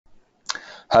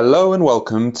Hello and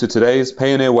welcome to today's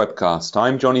Payoneer webcast.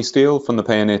 I'm Johnny Steele from the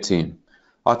Payoneer team.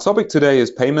 Our topic today is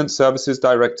Payment Services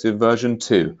Directive version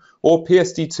 2, or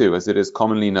PSD2 as it is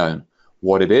commonly known,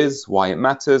 what it is, why it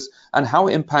matters, and how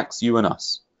it impacts you and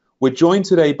us. We're joined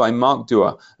today by Mark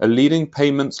Dewar, a leading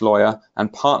payments lawyer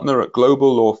and partner at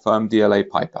global law firm DLA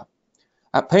Piper.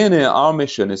 At Payoneer, our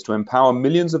mission is to empower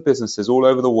millions of businesses all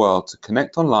over the world to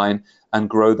connect online and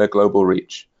grow their global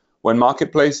reach. When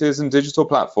marketplaces and digital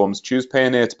platforms choose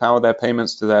Payoneer to power their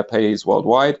payments to their payees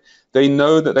worldwide, they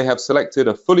know that they have selected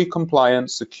a fully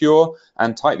compliant, secure,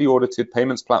 and tightly audited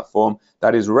payments platform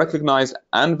that is recognized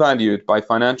and valued by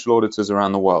financial auditors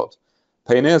around the world.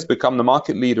 Payoneer has become the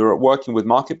market leader at working with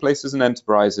marketplaces and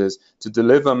enterprises to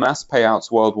deliver mass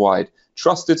payouts worldwide,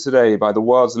 trusted today by the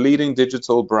world's leading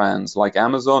digital brands like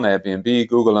Amazon, Airbnb,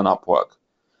 Google, and Upwork.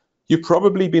 You've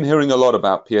probably been hearing a lot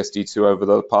about PSD2 over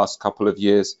the past couple of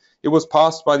years. It was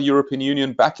passed by the European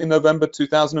Union back in November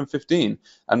 2015,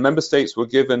 and member states were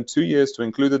given 2 years to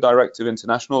include the directive into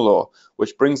national law,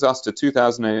 which brings us to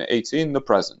 2018, the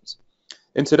present.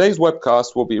 In today's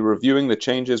webcast, we'll be reviewing the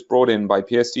changes brought in by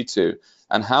PSD2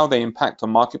 and how they impact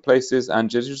on marketplaces and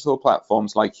digital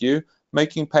platforms like you,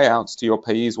 making payouts to your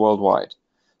payees worldwide.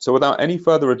 So without any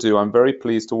further ado, I'm very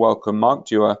pleased to welcome Mark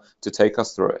Dewar to take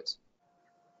us through it.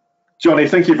 Johnny,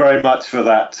 thank you very much for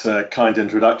that kind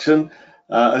introduction.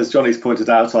 As Johnny's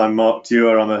pointed out, I'm Mark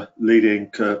Dewar. I'm a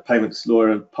leading payments lawyer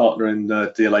and partner in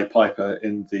DLA Piper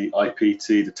in the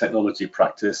IPT, the technology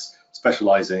practice,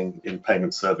 specializing in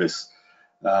payment service.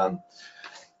 The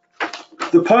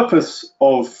purpose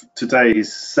of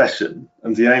today's session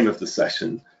and the aim of the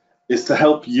session is to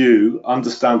help you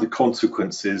understand the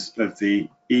consequences of the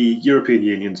European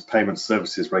Union's Payment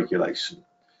Services Regulation.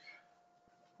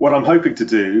 What I'm hoping to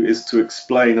do is to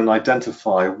explain and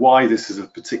identify why this is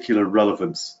of particular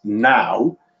relevance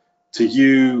now to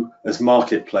you as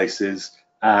marketplaces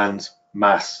and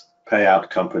mass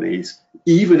payout companies,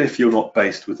 even if you're not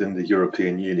based within the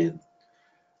European Union.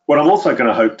 What I'm also going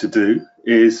to hope to do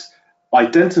is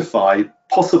identify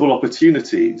possible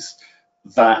opportunities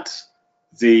that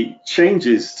the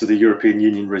changes to the European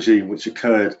Union regime, which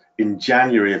occurred in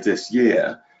January of this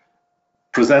year,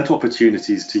 present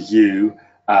opportunities to you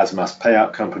as mass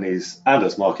payout companies and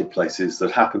as marketplaces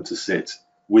that happen to sit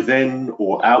within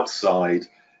or outside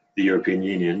the European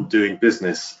Union, doing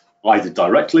business either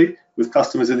directly with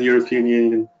customers in the European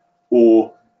Union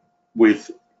or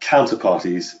with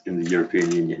counterparties in the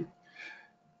European Union.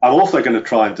 I'm also going to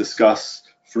try and discuss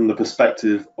from the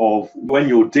perspective of when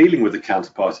you're dealing with a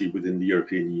counterparty within the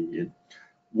European Union,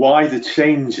 why the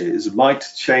changes might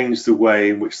change the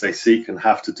way in which they seek and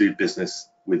have to do business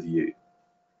with you.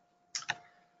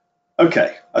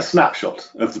 Okay, a snapshot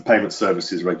of the Payment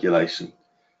Services Regulation.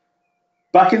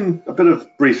 Back in a bit of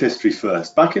brief history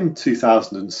first, back in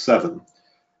 2007,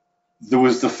 there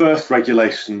was the first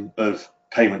regulation of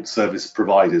payment service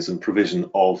providers and provision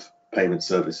of payment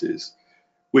services,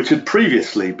 which had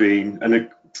previously been an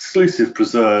exclusive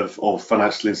preserve of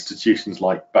financial institutions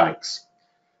like banks.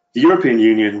 The European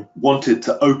Union wanted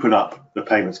to open up the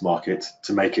payments market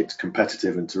to make it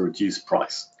competitive and to reduce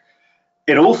price.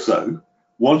 It also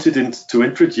wanted to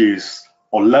introduce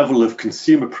a level of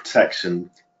consumer protection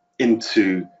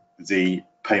into the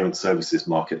payment services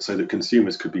market so that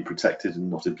consumers could be protected and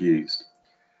not abused.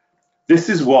 This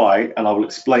is why, and I will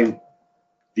explain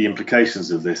the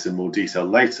implications of this in more detail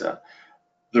later,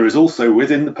 there is also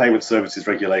within the Payment Services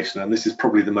Regulation, and this is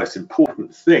probably the most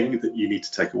important thing that you need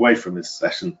to take away from this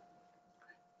session,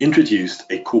 introduced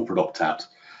a corporate opt-out.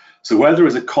 So where there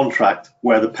is a contract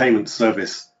where the payment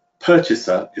service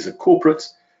purchaser is a corporate,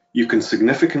 you can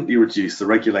significantly reduce the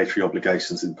regulatory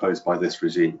obligations imposed by this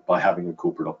regime by having a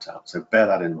corporate opt-out. So bear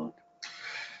that in mind.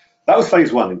 That was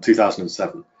phase one in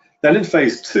 2007. Then in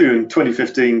phase two in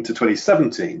 2015 to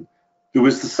 2017, there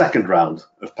was the second round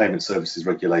of payment services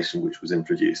regulation which was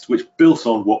introduced, which built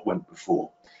on what went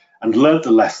before and learned the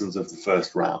lessons of the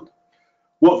first round.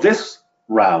 What this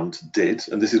round did,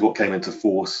 and this is what came into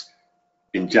force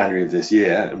in January of this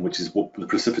year, and which is what the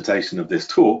precipitation of this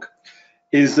talk,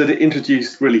 is that it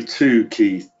introduced really two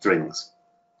key things.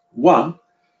 One,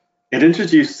 it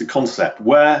introduced the concept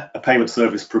where a payment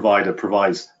service provider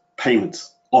provides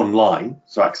payments online,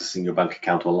 so accessing your bank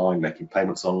account online, making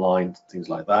payments online, things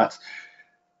like that.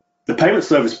 The payment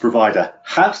service provider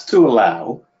has to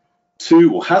allow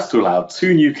two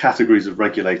new categories of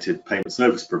regulated payment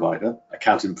service provider,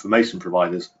 account information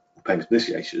providers, payment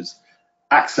initiators,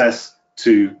 access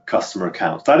to customer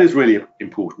accounts. That is really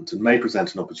important and may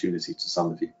present an opportunity to some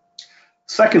of you.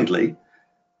 Secondly,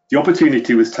 the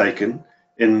opportunity was taken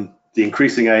in the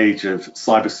increasing age of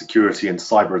cybersecurity and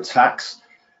cyber attacks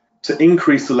to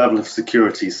increase the level of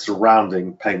security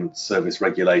surrounding payment service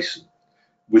regulation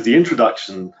with the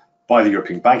introduction by the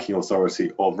European Banking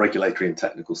Authority of regulatory and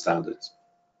technical standards.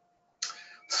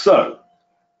 So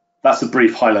that's a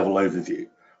brief high-level overview.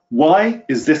 Why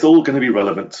is this all going to be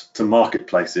relevant to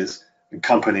marketplaces and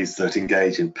companies that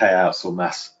engage in payouts or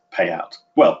mass payout?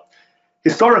 Well,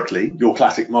 historically, your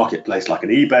classic marketplace like an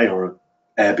eBay or an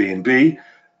Airbnb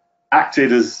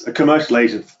acted as a commercial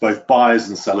agent for both buyers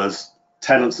and sellers,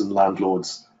 tenants and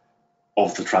landlords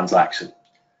of the transaction.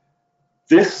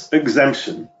 This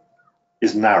exemption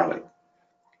is narrowing.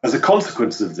 As a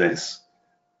consequence of this,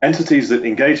 entities that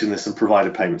engage in this and provide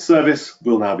a payment service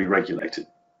will now be regulated.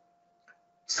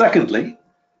 Secondly,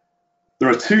 there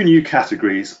are two new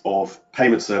categories of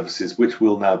payment services which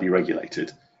will now be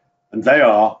regulated, and they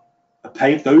are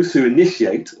those who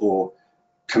initiate or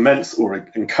commence or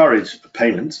encourage a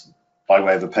payment by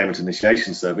way of a payment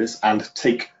initiation service and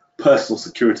take personal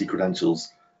security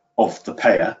credentials of the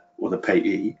payer or the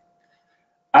payee,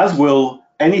 as will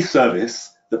any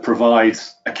service that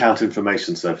provides account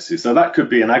information services. So that could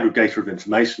be an aggregator of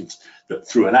information that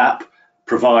through an app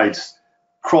provides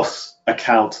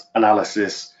cross-account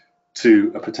analysis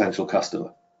to a potential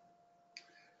customer.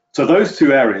 So those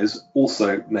two areas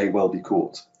also may well be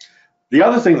caught. The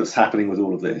other thing that's happening with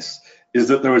all of this is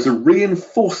that there is a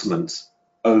reinforcement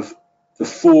of the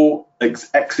four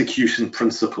execution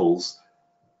principles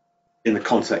in the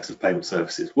context of payment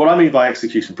services. What I mean by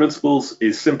execution principles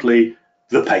is simply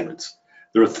the payment.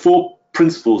 There are four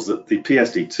principles that the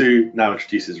PSD2 now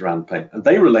introduces around payment, and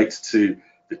they relate to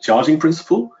the charging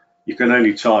principle. You can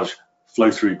only charge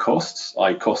flow-through costs,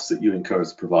 i.e. costs that you incur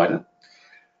as a provider.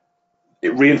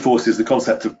 It reinforces the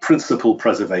concept of principal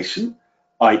preservation,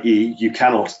 i.e. you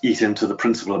cannot eat into the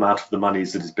principal amount of the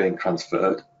monies that is being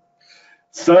transferred.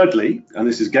 Thirdly, and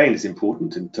this again is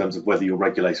important in terms of whether you're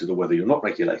regulated or whether you're not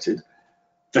regulated,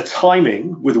 the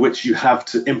timing with which you have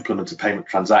to implement a payment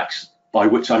transaction, by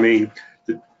which I mean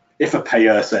that if a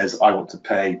payer says, I want to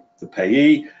pay the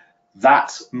payee,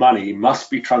 that money must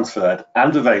be transferred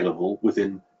and available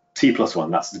within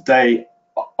T+1, that's the day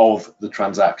of the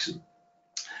transaction.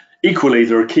 Equally,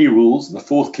 there are key rules, and the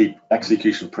fourth key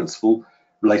execution principle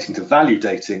relating to value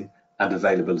dating and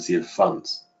availability of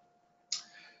funds.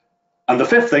 And the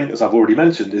fifth thing, as I've already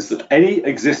mentioned, is that any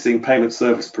existing payment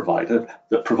service provider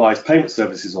that provides payment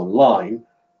services online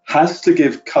has to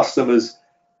give customers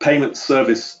payment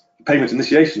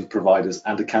initiation providers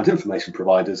and account information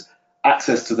providers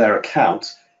access to their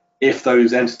account if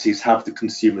those entities have the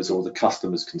consumers or the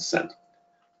customers' consent.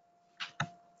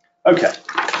 Okay,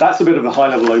 that's a bit of a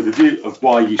high-level overview of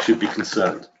why you should be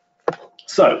concerned.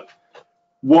 So,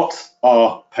 what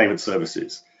are payment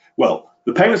services? Well,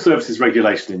 the payment services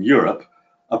regulation in Europe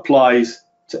applies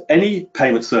to any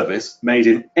payment service made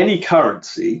in any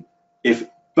currency if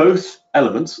both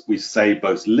elements, we say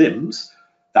both limbs,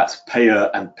 that's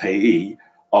payer and payee,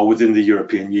 are within the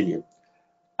European Union.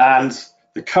 And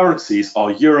the currencies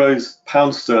are euros,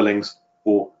 pounds sterling,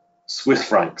 or Swiss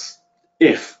francs,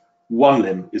 if one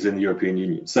limb is in the European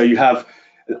Union. So you have,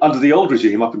 under the old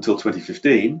regime up until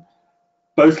 2015,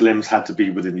 both limbs had to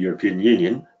be within the European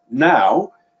Union.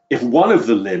 Now, if one of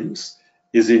the limbs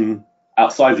is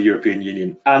outside the European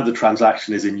Union and the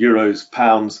transaction is in euros,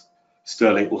 pounds,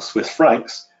 sterling, or Swiss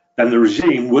francs, then the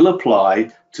regime will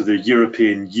apply to the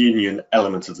European Union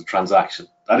element of the transaction.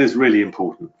 That is really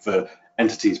important for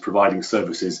entities providing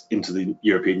services into the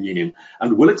European Union,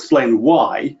 and will explain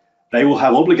why they will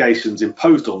have obligations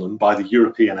imposed on them by the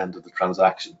European end of the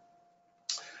transaction.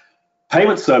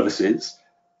 Payment services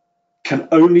can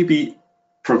only be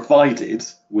provided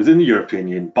within the European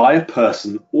Union by a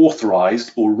person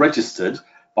authorized or registered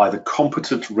by the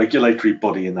competent regulatory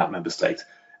body in that member state.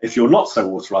 If you're not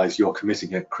so authorized, you're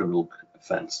committing a criminal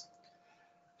offense.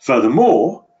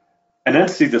 Furthermore, an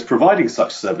entity that's providing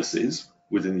such services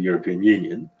within the European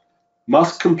Union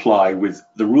must comply with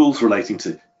the rules relating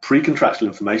to pre-contractual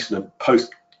information and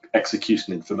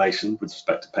post-execution information with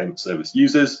respect to payment service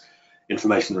users,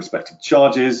 information in respect of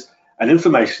charges, and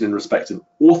information in respect of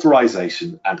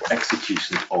authorization and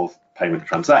execution of payment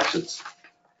transactions.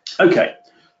 Okay,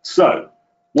 so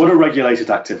what are regulated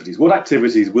activities? What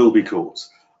activities will be caught?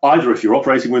 Either if you're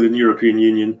operating within the European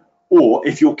Union or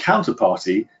if your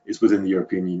counterparty is within the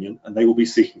European Union, and they will be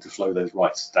seeking to flow those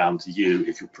rights down to you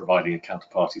if you're providing a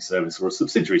counterparty service or a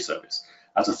subsidiary service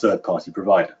as a third-party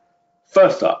provider.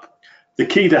 First up, the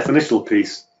key definitional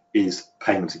piece is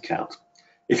payment account.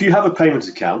 If you have a payment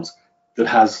account that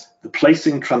has the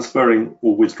placing, transferring,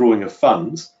 or withdrawing of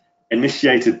funds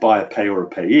initiated by a payer or a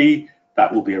payee,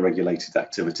 that will be a regulated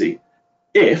activity.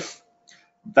 If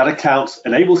That account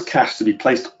enables cash to be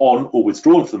placed on or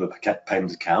withdrawn from the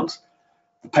payment account.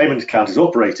 The payment account is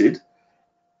operated.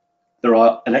 There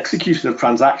are an execution of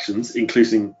transactions,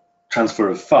 including transfer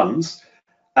of funds,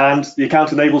 and the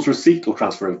account enables receipt or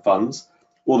transfer of funds,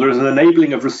 or there is an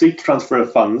enabling of receipt transfer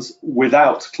of funds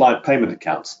without client payment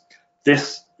accounts.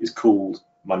 This is called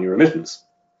money remittance.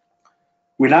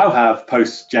 We now have,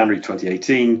 post-January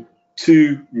 2018,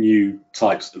 two new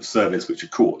types of service which are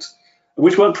caught,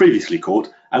 which weren't previously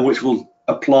caught, and which will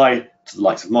apply to the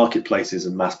likes of marketplaces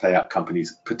and mass payout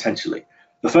companies potentially.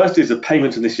 The first is a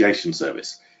payment initiation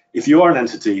service. If you are an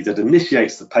entity that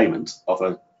initiates the payment of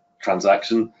a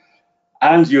transaction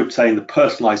and you obtain the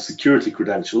personalized security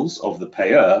credentials of the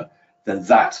payer, then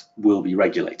that will be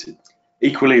regulated.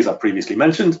 Equally, as I previously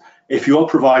mentioned, if you are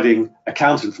providing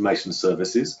account information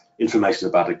services, information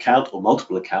about an account or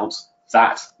multiple accounts,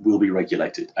 that will be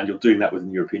regulated. And you're doing that within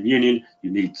the European Union,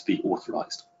 you need to be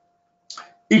authorized.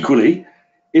 Equally,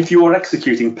 if you are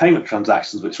executing payment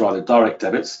transactions which are either direct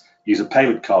debits, use a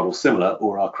payment card or similar,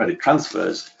 or are credit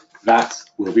transfers, that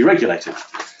will be regulated.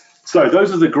 So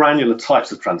those are the granular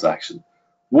types of transaction.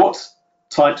 What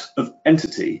types of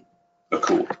entity are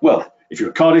caught? Well, if you're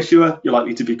a card issuer, you're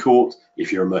likely to be caught.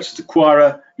 If you're a merchant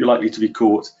acquirer, you're likely to be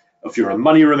caught. If you're a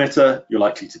money remitter, you're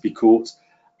likely to be caught.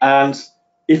 And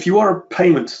if you are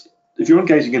if you're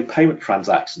engaging in payment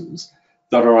transactions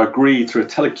that are agreed through a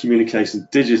telecommunication,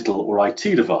 digital or IT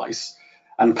device,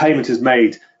 and payment is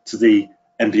made to the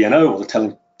MVNO or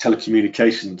the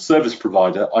telecommunication service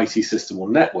provider, IT system or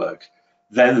network,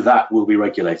 then that will be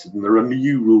regulated, and there are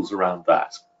new rules around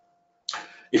that.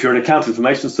 If you're an account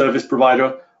information service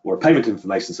provider or a payment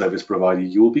information service provider,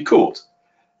 you will be caught.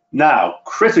 Now,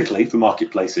 critically for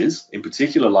marketplaces, in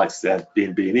particular like Airbnb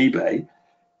and eBay,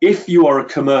 if you are a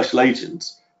commercial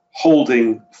agent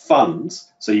holding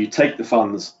funds, so you take the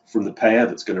funds from the payer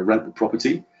that's going to rent the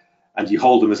property and you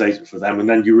hold them as agent for them, and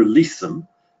then you release them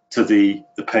to the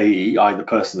payee, i.e. the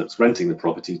person that's renting the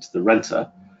property to the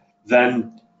renter,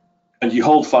 and you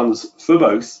hold funds for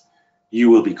both, you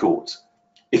will be caught.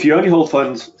 If you only hold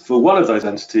funds for one of those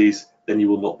entities, then you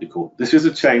will not be caught. This is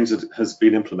a change that has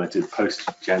been implemented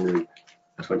post-January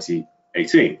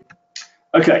 2018.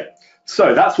 Okay,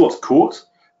 so that's what's caught,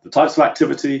 the types of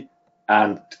activity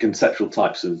and the conceptual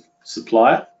types of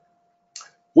supplier.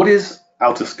 What is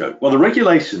out of scope? Well, the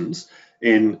regulations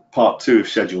in Part 2 of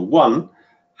Schedule 1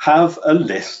 have a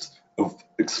list of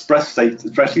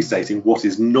expressly stating what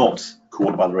is not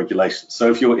caught by the regulation. So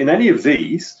if you're in any of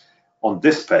these on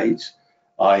this page,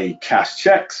 i.e. cash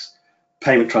checks,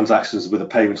 payment transactions with a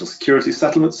payment or security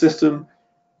settlement system,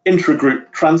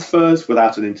 intra-group transfers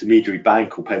without an intermediary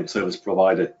bank or payment service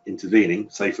provider intervening,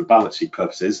 say for balance sheet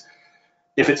purposes,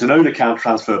 if it's an own account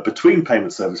transfer between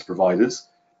payment service providers,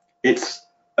 it's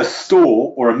a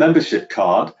store or a membership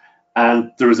card,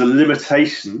 and there is a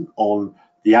limitation on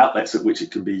the outlets at which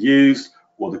it can be used,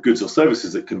 or the goods or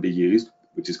services that can be used,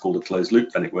 which is called a closed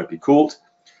loop, then it won't be caught.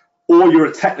 Or you're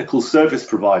a technical service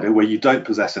provider where you don't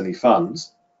possess any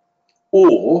funds,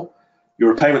 or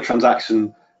you're a payment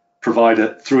transaction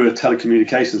provider through a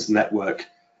telecommunications network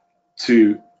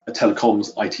to a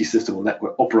telecoms IT system or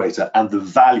network operator, and the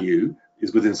value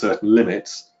is within certain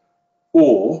limits,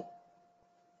 or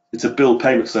it's a bill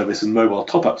payment service and mobile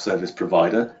top-up service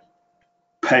provider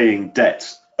paying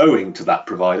debts owing to that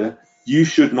provider, you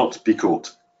should not be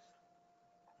caught.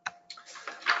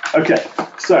 Okay,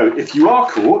 so if you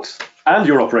are caught and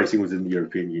you're operating within the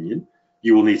European Union,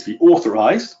 you will need to be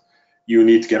authorized, you will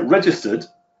need to get registered,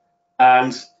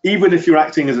 and even if you're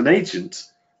acting as an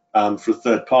agent for a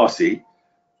third party,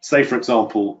 say for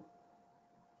example,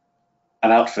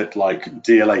 an outfit like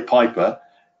DLA Piper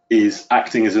is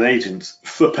acting as an agent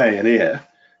for Payoneer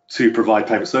to provide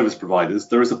payment service providers,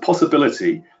 there is a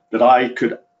possibility that I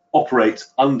could operate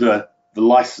under the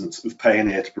license of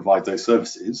Payoneer to provide those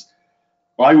services.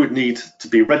 I would need to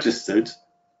be registered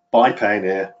by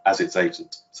Payoneer as its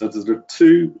agent. So there are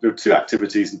two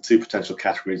activities and two potential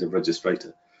categories of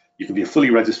registrator. You can be a fully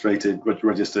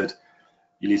registered,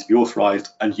 you need to be authorized,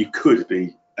 and you could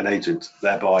be an agent,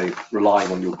 thereby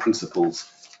relying on your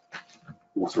principal's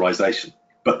authorization.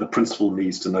 But the principal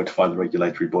needs to notify the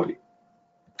regulatory body.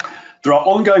 There are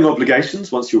ongoing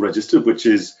obligations once you're registered, which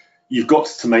is you've got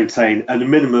to maintain a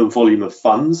minimum volume of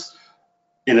funds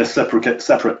in a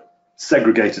separate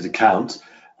segregated account,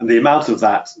 and the amount of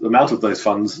those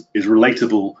funds is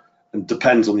relatable and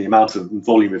depends on the amount of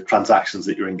volume of transactions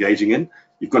that you're engaging in.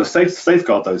 You've got to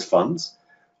safeguard those funds.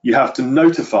 You have to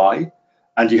notify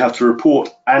and you have to report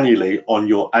annually on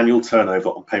your annual turnover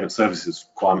on payment services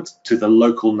requirements to the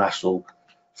local national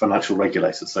financial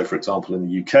regulators. So for example, in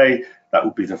the UK, that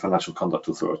would be the Financial Conduct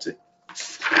Authority.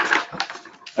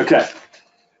 Okay,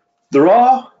 there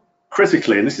are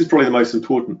critically, and this is probably the most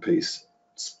important piece,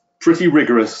 pretty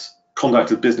rigorous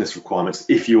conduct of business requirements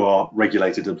if you are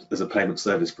regulated as a payment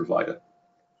service provider.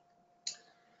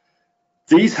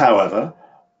 These, however,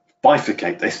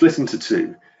 bifurcate, they split into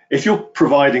two. If you're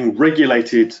providing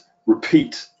regulated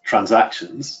repeat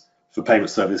transactions for payment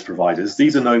service providers,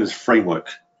 these are known as framework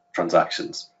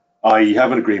transactions, i.e. you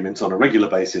have an agreement on a regular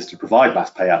basis to provide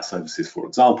mass payout services, for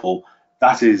example.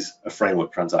 That is a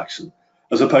framework transaction,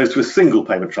 as opposed to a single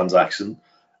payment transaction.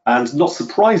 And not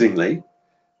surprisingly,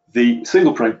 the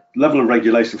level of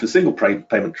regulation for single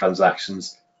payment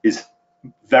transactions is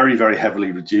very, very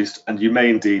heavily reduced, and you may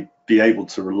indeed be able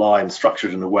to rely and structure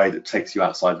it in a way that takes you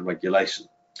outside the regulation.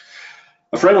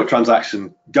 A framework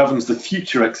transaction governs the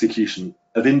future execution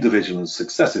of individual and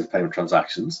successive payment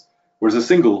transactions, whereas a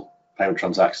single payment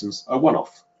transactions are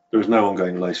one-off. There is no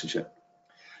ongoing relationship.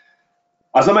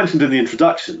 As I mentioned in the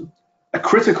introduction, a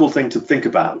critical thing to think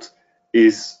about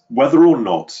is whether or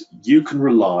not you can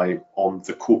rely on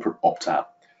the corporate opt-out.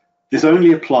 This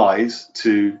only applies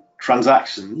to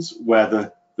transactions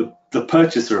where the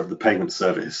purchaser of the payment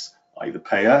service, either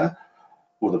payer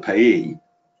or the payee,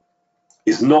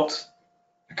 is not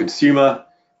a consumer,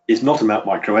 is not a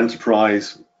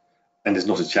micro-enterprise, and is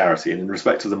not a charity. And in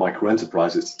respect to the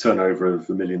micro-enterprise, it's a turnover of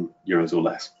 €1 million or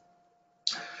less.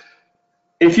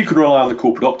 If you can rely on the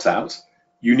corporate opt-out,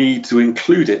 you need to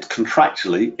include it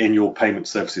contractually in your payment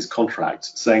services contract,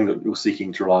 saying that you're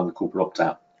seeking to rely on the corporate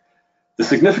opt-out. The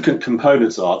significant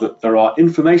components are that there are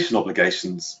information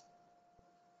obligations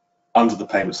under the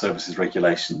payment services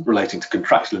regulation relating to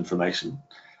contractual information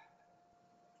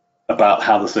about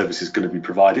how the service is going to be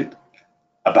provided,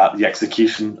 about the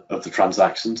execution of the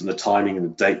transactions and the timing and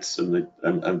the dates and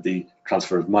the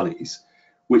transfer of monies,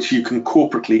 which you can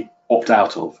corporately opt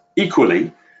out of.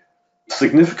 Equally,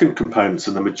 significant components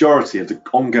and the majority of the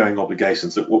ongoing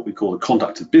obligations that what we call the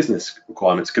conduct of business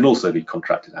requirements can also be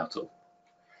contracted out of.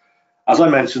 As I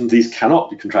mentioned, these cannot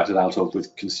be contracted out of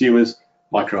with consumers,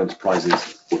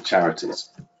 micro-enterprises, or charities.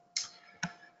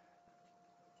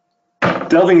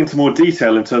 Delving into more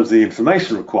detail in terms of the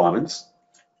information requirements,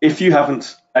 if you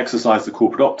haven't exercised the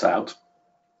corporate opt-out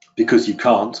because you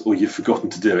can't or you've forgotten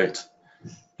to do it,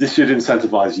 this should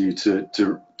incentivize you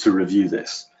to review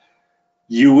this.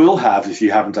 You will have, if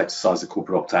you haven't exercised the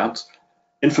corporate opt-out,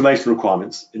 information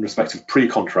requirements in respect of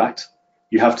pre-contract.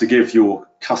 You have to give your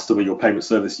customer, your payment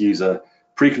service user,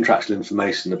 pre-contractual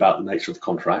information about the nature of the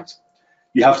contract.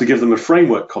 You have to give them a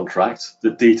framework contract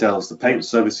that details the payment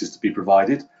services to be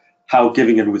provided, how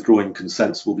giving and withdrawing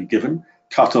consents will be given,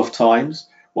 cut-off times,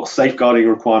 what safeguarding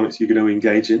requirements you're going to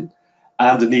engage in,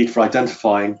 and the need for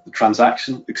identifying the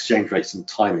transaction, exchange rates, and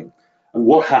timing. And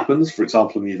what happens, for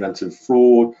example, in the event of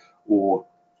fraud or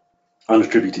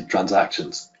unattributed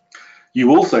transactions.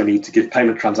 You also need to give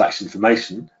payment transaction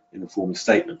information in the form of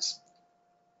statements.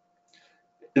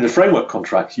 In the framework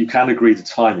contract, you can agree the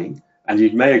timing, and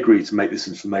you may agree to make this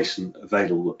information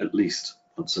available at least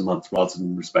once a month rather than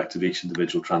in respect of each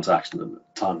individual transaction and the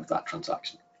time of that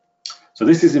transaction. So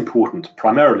this is important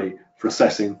primarily for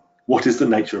assessing what is the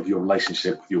nature of your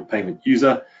relationship with your payment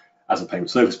user as a payment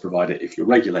service provider if you're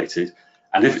regulated,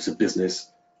 and if it's a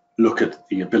business, look at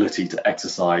the ability to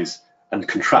exercise and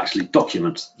contractually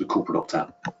document the corporate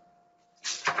opt-out.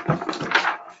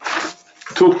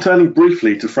 Turning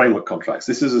briefly to framework contracts,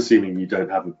 this is assuming you don't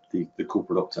have the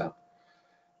corporate opt-out.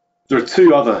 There are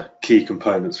two other key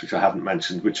components which I haven't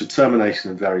mentioned, which are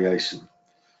termination and variation.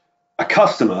 A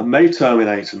customer may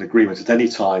terminate an agreement at any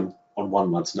time on 1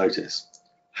 month's notice.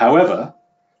 However,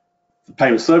 the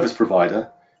payment service provider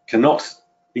cannot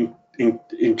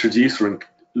introduce or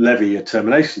levy a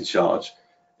termination charge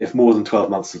if more than 12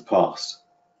 months have passed.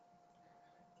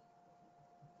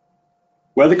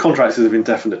 Where the contract is of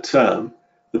indefinite term,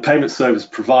 the payment service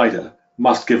provider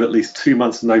must give at least 2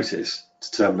 months' notice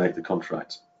to terminate the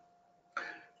contract.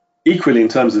 Equally, in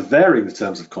terms of varying the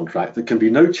terms of contract, there can be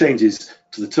no changes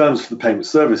to the terms for the payment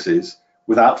services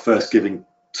without first giving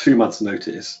 2 months'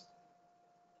 notice.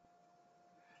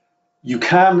 You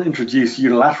can introduce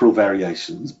unilateral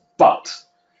variations, but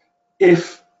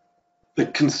if the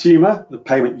consumer, the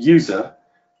payment user,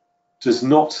 does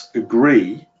not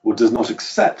agree or does not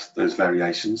accept those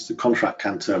variations, the contract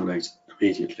can terminate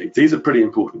immediately. These are pretty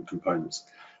important components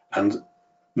and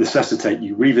necessitate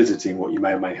you revisiting what you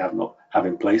may or may not have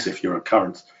in place if you're a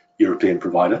current European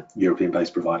provider,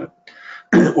 European-based provider,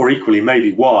 or equally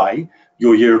maybe why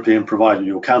your European provider,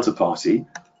 your counterparty,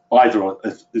 either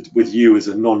with you as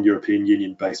a non-European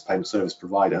Union-based payment service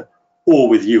provider or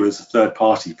with you as a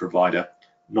third-party provider,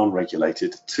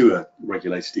 non-regulated, to a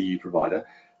regulated EU provider,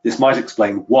 This might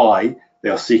explain why they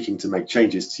are seeking to make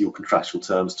changes to your contractual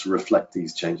terms to reflect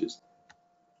these changes.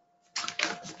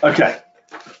 Okay,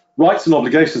 rights and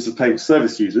obligations of payment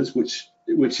service users, which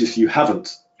if you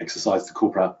haven't exercised the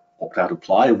corporate opt-out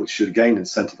apply, and which should again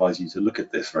incentivize you to look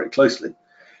at this very closely.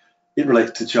 It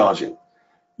relates to charging.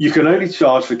 You can only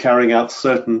charge for carrying out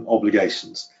certain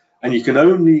obligations, and you can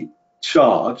only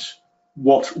charge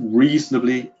what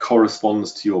reasonably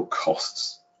corresponds to your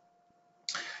costs.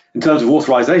 In terms of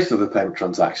authorization of a payment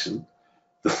transaction,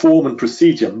 the form and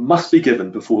procedure must be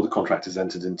given before the contract is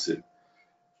entered into.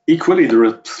 Equally, there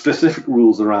are specific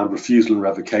rules around refusal and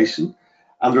revocation,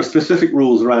 and there are specific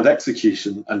rules around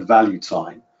execution and value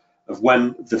time of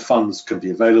when the funds can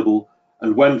be available,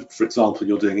 and when, for example,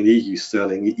 you're doing an EU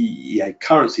sterling EEA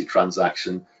currency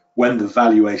transaction, when the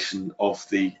valuation of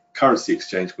the currency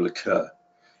exchange will occur.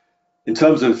 In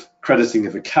terms of crediting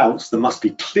of accounts, there must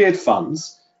be cleared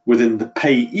funds within the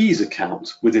payee's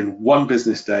account within 1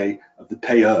 business day of the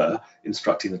payer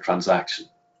instructing the transaction.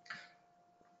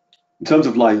 In terms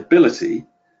of liability,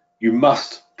 you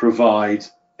must provide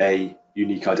a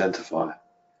unique identifier.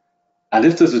 And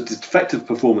if there's a defective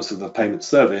performance of the payment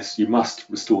service, you must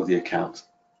restore the account.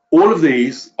 All of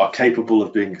these are capable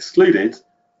of being excluded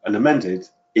and amended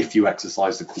if you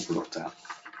exercise the corporate opt-out.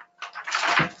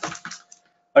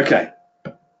 Okay,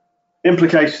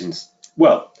 implications.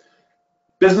 Well,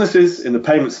 businesses in the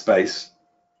payment space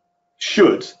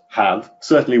should have,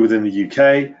 certainly within the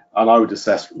UK, and I would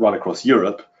assess right across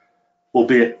Europe,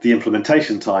 albeit the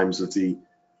implementation times of the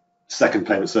Second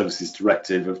Payment Services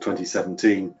Directive of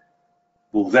 2017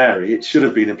 will vary. It should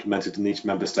have been implemented in each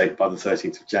member state by the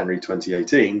 13th of January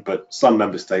 2018, but some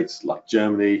member states like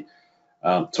Germany,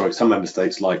 some member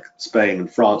states like Spain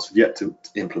and France have yet to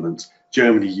implement.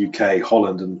 Germany, UK,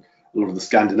 Holland, and a lot of the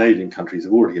Scandinavian countries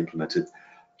have already implemented.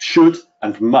 Should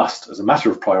and must, as a matter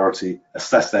of priority,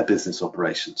 assess their business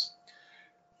operations.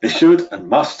 They should and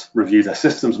must review their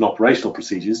systems and operational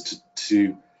procedures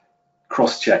to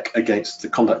cross-check against the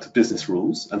conduct of business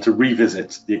rules, and to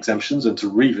revisit the exemptions and to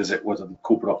revisit whether the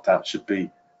corporate opt-out should be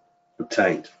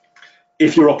obtained.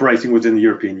 If you're operating within the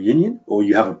European Union, or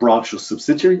you have a branch or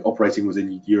subsidiary operating within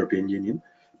the European Union,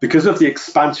 because of the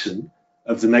expansion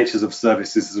of the natures of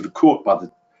services that are caught by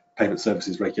the Payment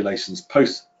Services Regulations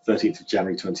post 13th of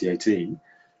January 2018,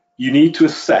 you need to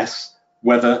assess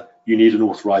whether you need an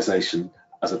authorization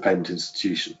as a payment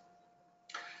institution.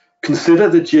 Consider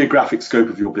the geographic scope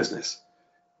of your business.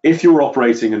 If you're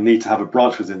operating and need to have a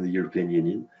branch within the European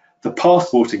Union, the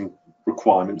passporting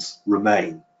requirements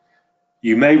remain.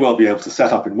 You may well be able to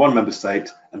set up in 1 member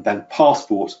state and then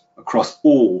passport across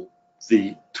all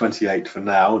the 28 for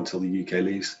now until the UK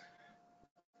leaves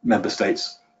member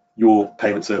states your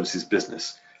payment services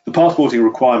business. The passporting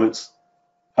requirements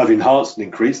have enhanced and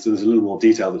increased, and there's a little more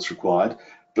detail that's required,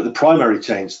 but the primary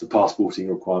change to the passporting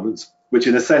requirements, which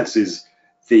in a sense is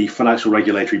the financial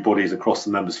regulatory bodies across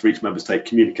the members for each member state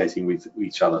communicating with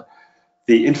each other,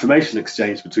 the information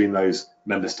exchange between those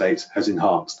member states has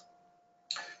enhanced.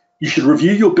 You should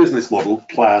review your business model,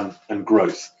 plan, and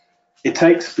growth. It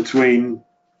takes between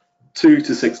 2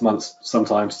 to 6 months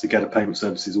sometimes to get a payment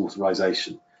services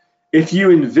authorization. If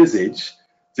you envisage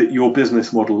that your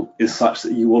business model is such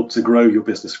that you want to grow your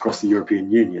business across the European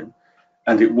Union,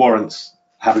 and it warrants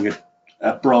having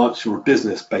a branch or a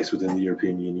business based within the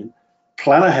European Union,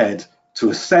 plan ahead to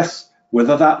assess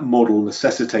whether that model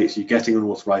necessitates you getting an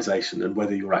authorization and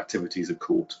whether your activities are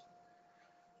caught.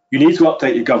 You need to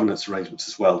update your governance arrangements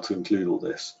as well to include all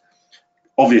this.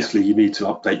 Obviously, you need to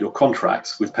update your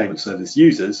contracts with payment service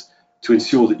users to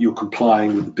ensure that you're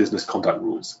complying with the business conduct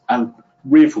rules. And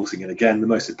reinforcing it again, the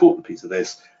most important piece of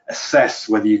this, assess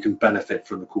whether you can benefit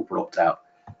from the corporate opt-out.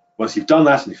 Once you've done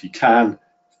that, and if you can,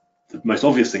 the most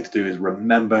obvious thing to do is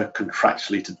remember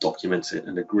contractually to document it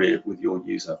and agree it with your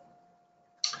user.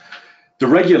 The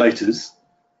regulators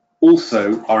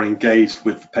also are engaged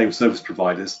with the payment service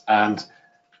providers, and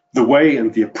the way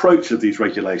and the approach of these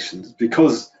regulations,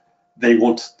 because they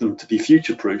want them to be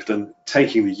future-proofed, and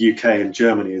taking the UK and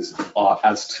Germany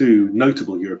as 2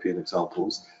 notable European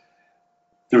examples,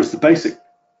 there is the basic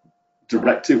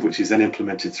directive, which is then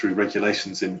implemented through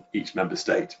regulations in each member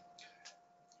state.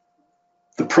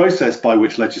 The process by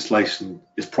which legislation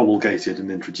is promulgated and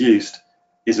introduced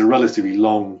is a relatively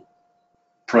long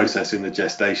process in the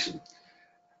gestation.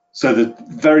 So that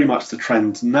very much the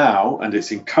trend now, and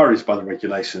it's encouraged by the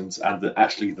regulations and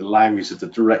actually the language of the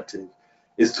directive,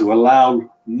 is to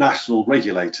allow national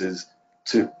regulators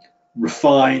to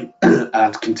refine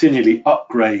and continually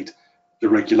upgrade the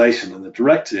regulation and the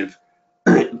directive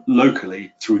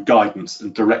locally through guidance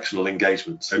and directional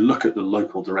engagement. So look at the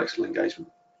local directional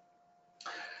engagement.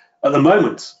 At the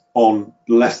moment, on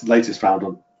the latest round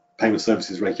on Payment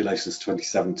Services Regulations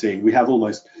 2017, we have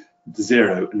almost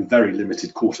zero and very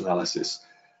limited court analysis.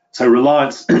 So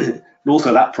reliance, and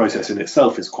also that process in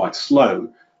itself is quite slow,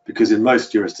 because in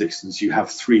most jurisdictions you have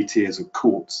 3 tiers of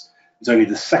courts. It's only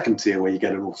the second tier where you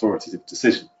get an authoritative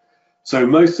decision. So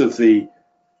most of the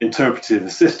interpretive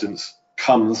assistance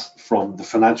comes from the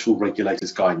financial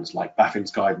regulators' guidance, like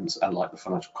BaFin's guidance and like the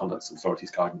Financial Conduct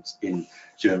Authority's guidance in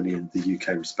Germany and the UK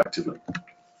respectively.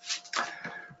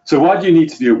 So why do you need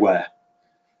to be aware?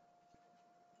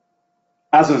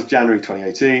 As of January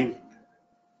 2018,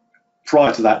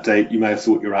 prior to that date, you may have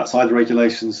thought you were outside the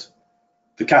regulations.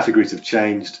 The categories have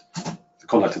changed, the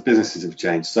conduct of businesses have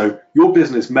changed. So your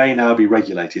business may now be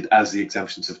regulated as the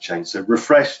exemptions have changed. So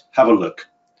refresh, have a look.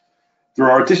 There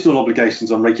are additional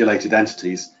obligations on regulated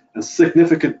entities and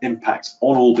significant impacts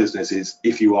on all businesses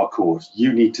if you are caught.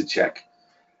 You need to check.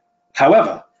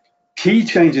 However, key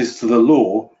changes to the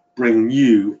law bring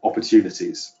new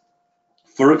opportunities.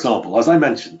 For example, as I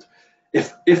mentioned,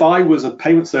 if I was a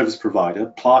payment service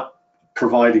provider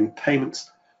providing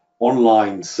payments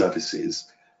online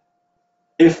services,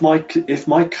 if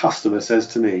my customer says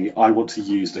to me, I want to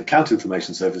use an account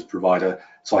information service provider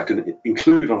so I can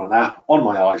include on an app, on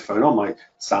my iPhone, on my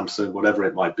Samsung, whatever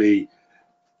it might be,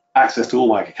 access to all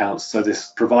my accounts so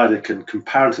this provider can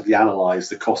comparatively analyze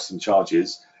the costs and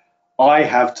charges, I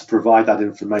have to provide that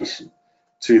information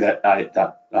to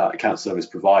that account service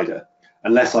provider,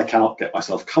 unless I cannot get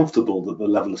myself comfortable that the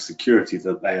level of security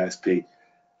that the ASP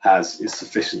has is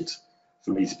sufficient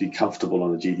for me to be comfortable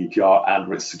on a GDPR and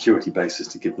risk security basis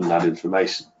to give them that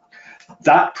information.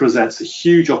 That presents a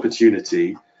huge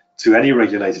opportunity to any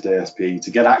regulated ASP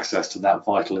to get access to that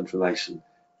vital information.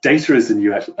 Data is the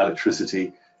new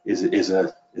electricity is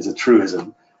a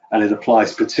truism, and it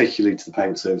applies particularly to the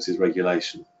payment services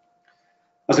regulation.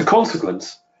 As a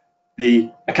consequence,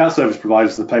 the account service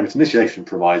providers and the payment initiation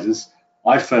providers,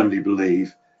 I firmly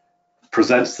believe,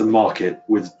 presents the market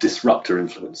with disruptor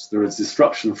influence. There is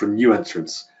disruption from new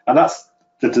entrants, and that's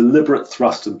the deliberate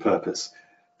thrust and purpose.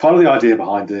 Part of the idea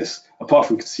behind this, apart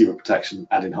from consumer protection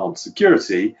and enhanced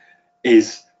security,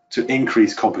 is to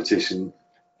increase competition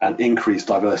and increase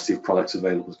diversity of products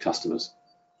available to customers.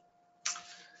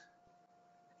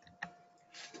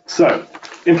 So,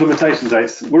 implementation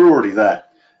dates, we're already there.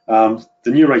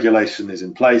 The new regulation is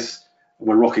in place, and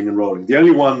we're rocking and rolling. The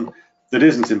only one that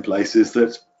isn't in place is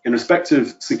that in respect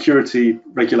of security,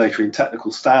 regulatory and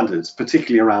technical standards,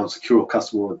 particularly around secure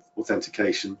customer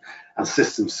authentication and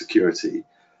system security,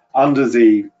 under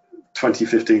the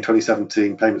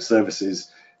 2015-2017 Payment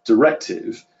Services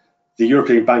Directive, the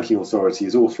European Banking Authority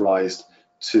is authorised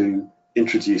to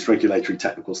introduce regulatory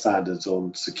technical standards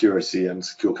on security and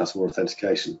secure customer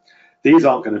authentication. These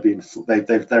aren't going to be,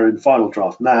 they're in final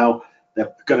draft now,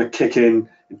 they're going to kick in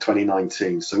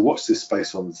 2019, so watch this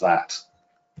space on that.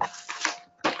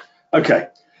 Okay,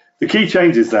 the key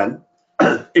changes then,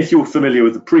 if you're familiar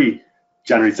with the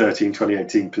pre-January 13,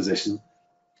 2018 position,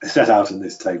 is set out in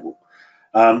this table.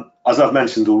 As I've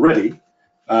mentioned already,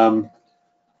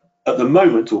 at the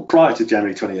moment or prior to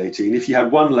January 2018, if you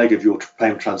had one leg of your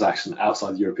payment transaction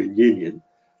outside the European Union,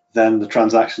 then the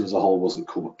transaction as a whole wasn't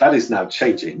caught. That is now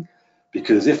changing,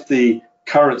 because if the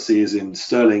currency is in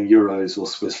sterling, euros or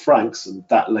Swiss francs and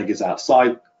that leg is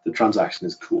outside, the transaction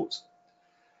is caught.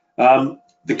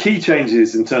 The key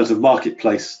changes in terms of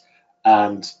marketplace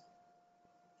and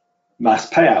mass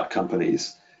payout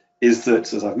companies is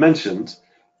that, as I've mentioned,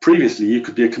 previously you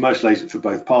could be a commercial agent for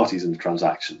both parties in the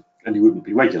transaction and you wouldn't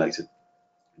be regulated.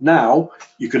 Now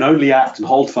you can only act and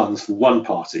hold funds for one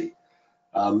party,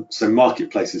 so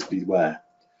marketplaces beware.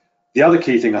 The other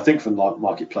key thing I think for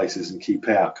marketplaces and key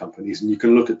payout companies, and you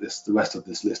can look at this, the rest of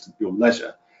this list at your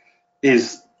leisure,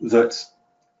 is that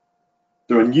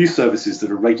there are new services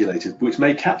that are regulated which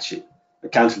may catch you.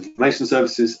 Account information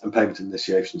services and payment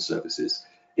initiation services.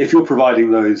 If you're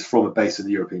providing those from a base in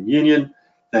the European Union,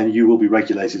 then you will be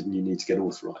regulated and you need to get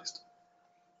authorized.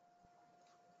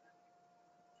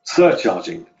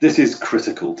 Surcharging, this is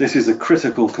critical. This is a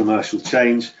critical commercial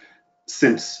change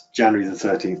since January the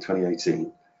 13th,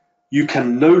 2018. You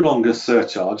can no longer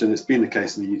surcharge, and it's been the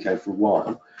case in the UK for a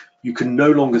while, you can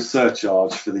no longer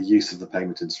surcharge for the use of the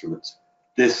payment instrument.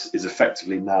 This is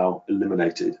effectively now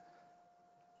eliminated.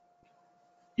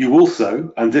 You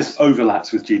also, and this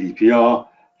overlaps with GDPR,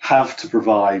 have to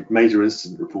provide major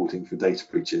incident reporting for data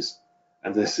breaches.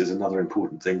 And this is another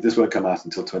important thing. This won't come out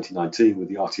until 2019 with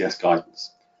the RTS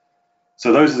guidance.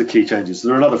 So those are the key changes.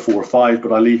 There are another 4 or 5,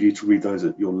 but I leave you to read those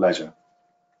at your leisure.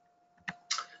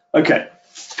 Okay,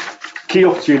 key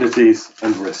opportunities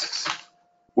and risks.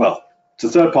 Well, To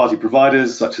third-party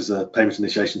providers, such as a payment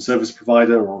initiation service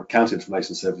provider or account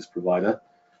information service provider,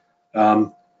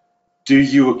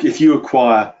 if you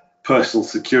acquire personal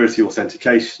security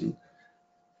authentication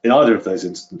in either of those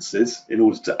instances, in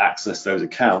order to access those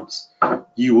accounts,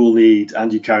 you will need,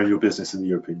 and you carry your business in the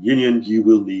European Union, you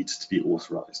will need to be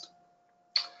authorized.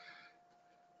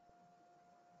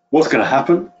 What's going to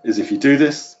happen is if you do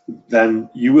this,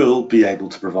 then you will be able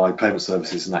to provide payment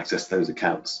services and access those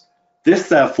accounts. This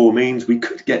therefore means we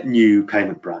could get new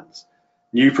payment brands,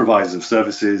 new providers of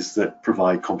services that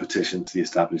provide competition to the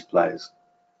established players.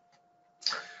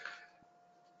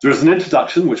 There is an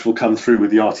introduction which will come through with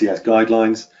the RTS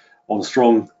guidelines on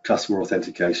strong customer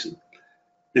authentication.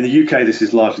 In the UK, this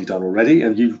is largely done already,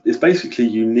 and it's basically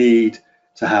you need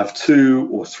to have 2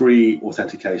 or 3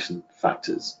 authentication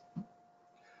factors.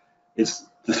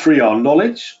 The 3 are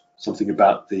knowledge, something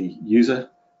about the user;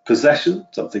 possession,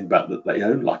 something about that they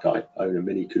own, like I own a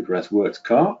Mini Cooper S Works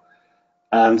car;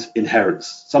 and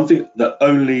inheritance, something that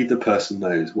only the person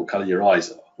knows, what colour your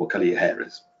eyes are, what colour your hair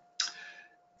is.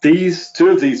 2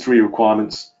 of these 3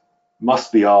 requirements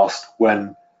must be asked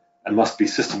when, and must be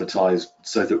systematized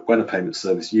so that when a payment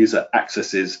service user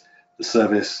accesses the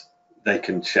service, they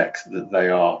can check that they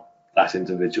are that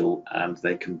individual and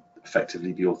they can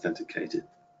effectively be authenticated.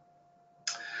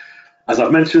 As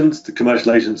I've mentioned, the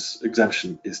commercial agents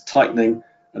exemption is tightening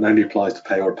and only applies to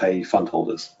pay or pay fund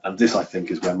holders. And this, I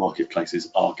think, is where marketplaces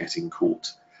are getting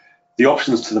caught. The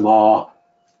options to them are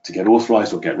to get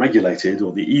authorized or get regulated,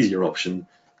 or the easier option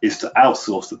is to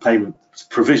outsource the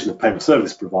provision of payment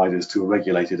service providers to a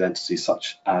regulated entity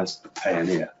such as a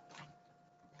Payoneer.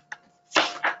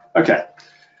 Okay,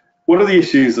 what are the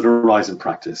issues that arise in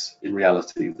practice? In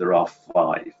reality, there are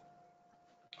 5.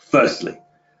 Firstly,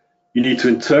 you need to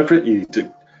interpret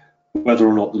whether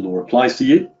or not the law applies to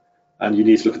you, and you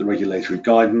need to look at the regulatory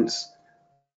guidance.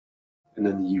 And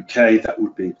in the UK, that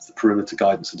would be the perimeter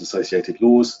guidance and associated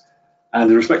laws. And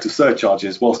in respect of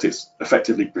surcharges, whilst it's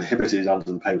effectively prohibited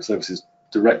under the Payment Services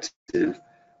Directive,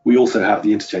 we also have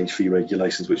the interchange fee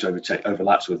regulations, which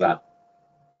overlaps with that,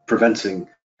 preventing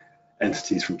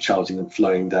entities from charging and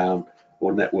flowing down,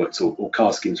 or networks or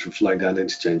card schemes from flowing down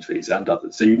interchange fees and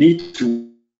others. So you need to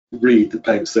read the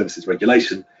Payment Services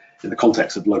Regulation in the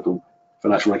context of local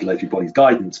financial regulatory bodies'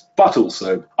 guidance, but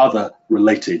also other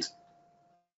related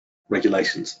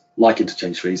regulations like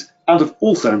interchange fees, and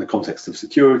also in the context of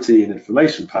security and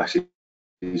information package,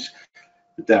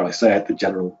 dare I say it, the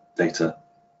General Data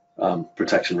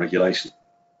Protection Regulation.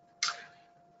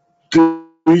 Do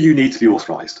you need to be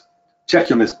authorized? Check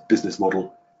your business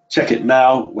model, check it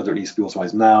now, whether it needs to be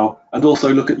authorized now, and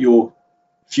also look at your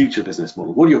future business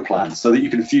model. What are your plans so that you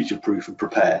can future-proof and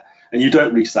prepare, and you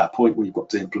don't reach that point where you've got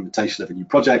the implementation of a new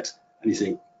project and you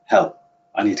think, hell,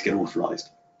 I need to get authorized.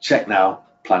 Check now,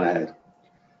 plan ahead.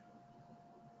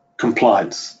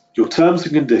 Compliance. Your terms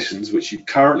and conditions, which you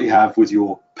currently have with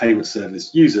your payment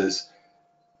service users,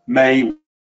 may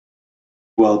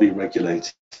well be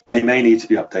regulated. They may need to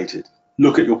be updated.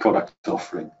 Look at your product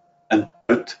offering and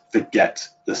don't forget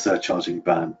the surcharging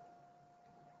ban.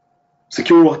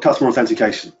 Secure customer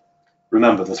authentication.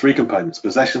 Remember the 3 components: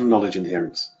 possession, knowledge, and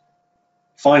adherence.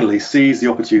 Finally, seize the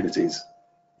opportunities.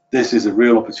 This is a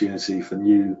real opportunity for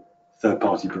new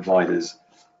third-party providers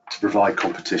to provide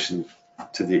competition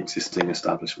to the existing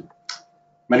establishment.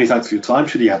 Many thanks for your time.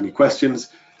 Should you have any questions,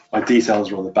 my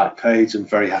details are on the back page and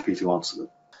very happy to answer them.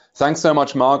 Thanks so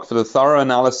much, Mark, for the thorough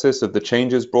analysis of the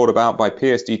changes brought about by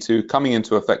PSD2 coming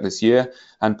into effect this year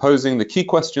and posing the key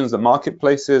questions that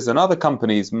marketplaces and other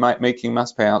companies making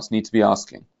mass payouts need to be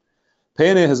asking.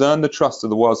 Payoneer has earned the trust of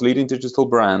the world's leading digital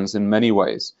brands in many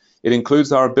ways. It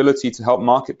includes our ability to help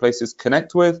marketplaces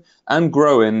connect with and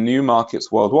grow in new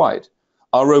markets worldwide.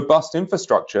 Our robust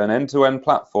infrastructure and end-to-end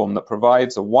platform that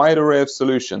provides a wide array of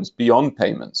solutions beyond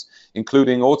payments,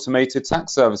 including automated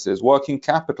tax services, working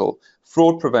capital,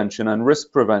 fraud prevention and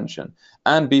risk prevention,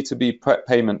 and B2B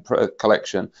payment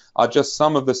collection are just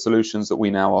some of the solutions that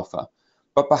we now offer.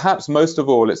 But perhaps most of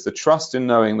all, it's the trust in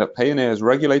knowing that Payoneer is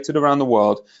regulated around the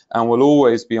world and will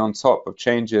always be on top of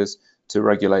changes to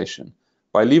regulation.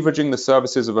 By leveraging the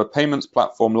services of a payments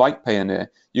platform like Payoneer,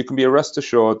 you can be rest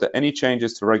assured that any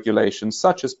changes to regulation,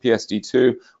 such as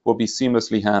PSD2, will be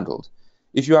seamlessly handled.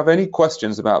 If you have any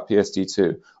questions about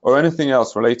PSD2 or anything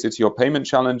else related to your payment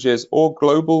challenges or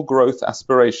global growth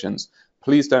aspirations,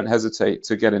 please don't hesitate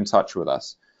to get in touch with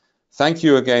us. Thank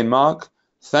you again, Mark.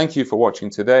 Thank you for watching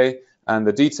today. And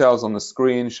the details on the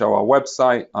screen show our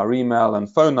website, our email and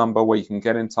phone number where you can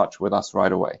get in touch with us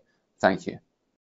right away. Thank you.